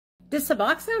Does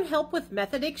suboxone help with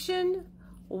meth addiction?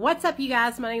 What's up, you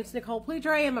guys? My name is Nicole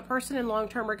Pludre. I'm a person in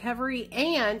long-term recovery,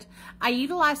 and I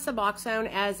utilize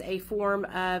suboxone as a form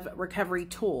of recovery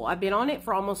tool. I've been on it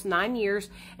for almost 9 years,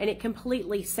 and it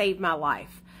completely saved my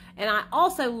life. And I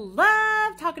also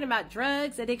love talking about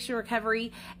drugs, addiction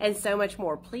recovery, and so much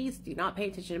more. Please do not pay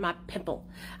attention to my pimple.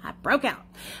 I broke out.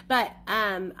 But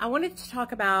I wanted to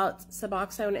talk about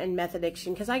suboxone and meth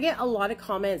addiction because I get a lot of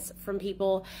comments from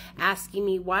people asking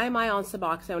me, why am I on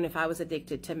suboxone if I was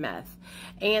addicted to meth?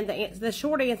 And the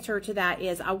short answer to that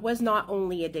is I was not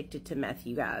only addicted to meth,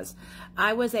 you guys.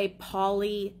 I was a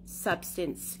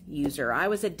poly-substance user. I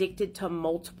was addicted to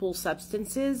multiple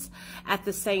substances at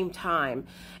the same time.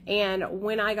 And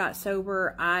when I got sober,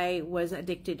 I was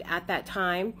addicted at that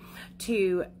time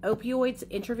to opioids,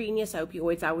 intravenous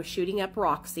opioids. I was shooting up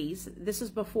Roxy's. This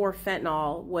is before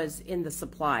fentanyl was in the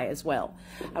supply as well.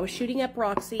 I was shooting up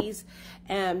Roxy's,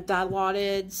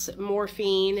 Dilaudid,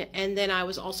 morphine, and then I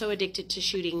was also addicted to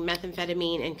shooting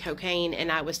methamphetamine and cocaine,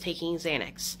 and I was taking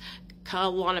Xanax,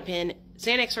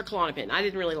 Xanax or Klonopin. I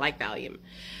didn't really like Valium.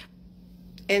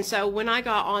 And so when I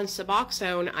got on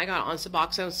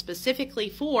suboxone specifically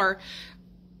for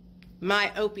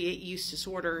my opiate use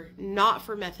disorder, not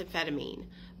for methamphetamine.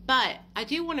 But I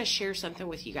do want to share something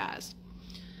with you guys.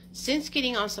 Since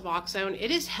getting on suboxone, it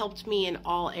has helped me in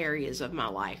all areas of my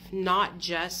life, not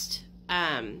just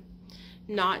my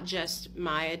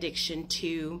addiction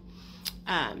to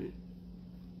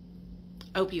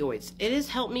opioids. It has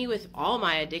helped me with all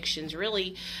my addictions,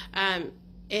 really.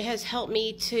 It has helped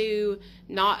me to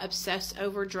not obsess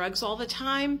over drugs all the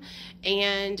time,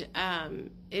 and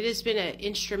it has been an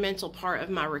instrumental part of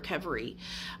my recovery.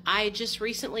 I just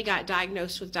recently got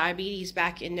diagnosed with diabetes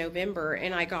back in November,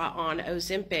 and I got on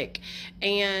Ozempic,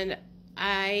 and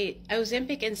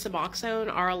Ozempic and suboxone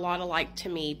are a lot alike to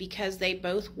me because they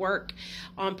both work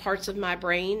on parts of my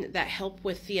brain that help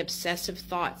with the obsessive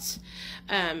thoughts.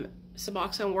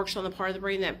 Suboxone works on the part of the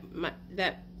brain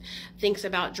that thinks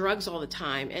about drugs all the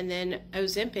time, and then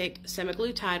Ozempic,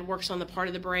 semaglutide, works on the part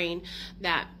of the brain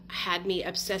that had me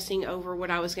obsessing over what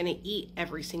I was going to eat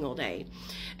every single day.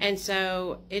 And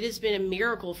so it has been a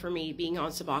miracle for me being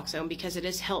on suboxone because it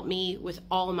has helped me with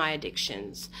all my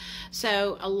addictions.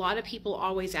 So a lot of people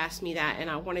always ask me that,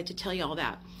 and I wanted to tell you all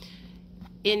that.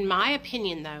 In my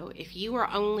opinion, though, if you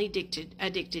are only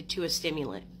addicted to a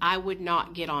stimulant, I would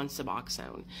not get on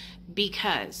suboxone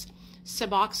because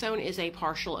suboxone is a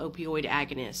partial opioid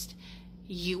agonist.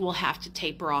 You will have to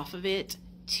taper off of it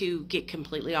to get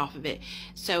completely off of it.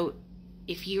 So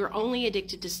if you're only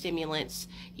addicted to stimulants,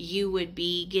 you would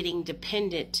be getting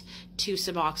dependent to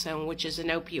suboxone, which is an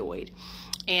opioid.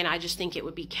 And I just think it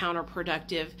would be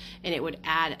counterproductive, and it would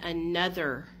add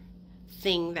another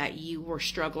thing that you were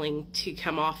struggling to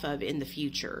come off of in the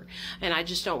future. And I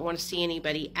just don't want to see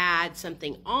anybody add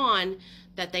something on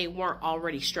that they weren't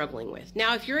already struggling with.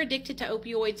 Now, if you're addicted to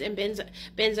opioids and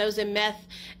benzos and meth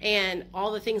and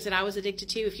all the things that I was addicted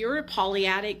to, if you're a poly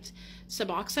addict,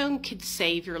 suboxone could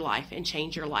save your life and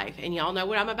change your life. And y'all know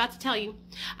what I'm about to tell you.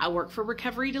 I work for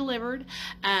Recovery Delivered.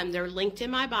 They're linked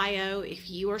in my bio. If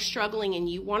you are struggling and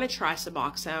you want to try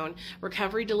suboxone,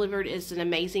 Recovery Delivered is an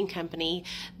amazing company.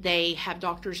 They have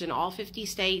doctors in all 50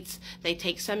 states. They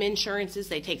take some insurances.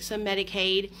 They take some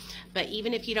Medicaid. But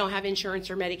even if you don't have insurance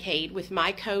or Medicaid, with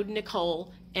my code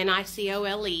Nicole,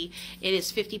 N-I-C-O-L-E, it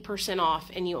is 50%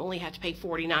 off, and you only have to pay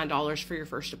 $49 for your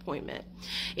first appointment.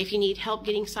 If you need help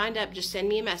getting signed up, just send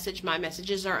me a message. My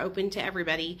messages are open to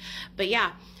everybody. But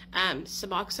yeah,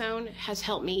 suboxone has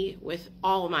helped me with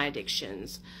all of my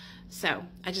addictions. So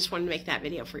I just wanted to make that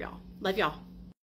video for y'all. Love y'all.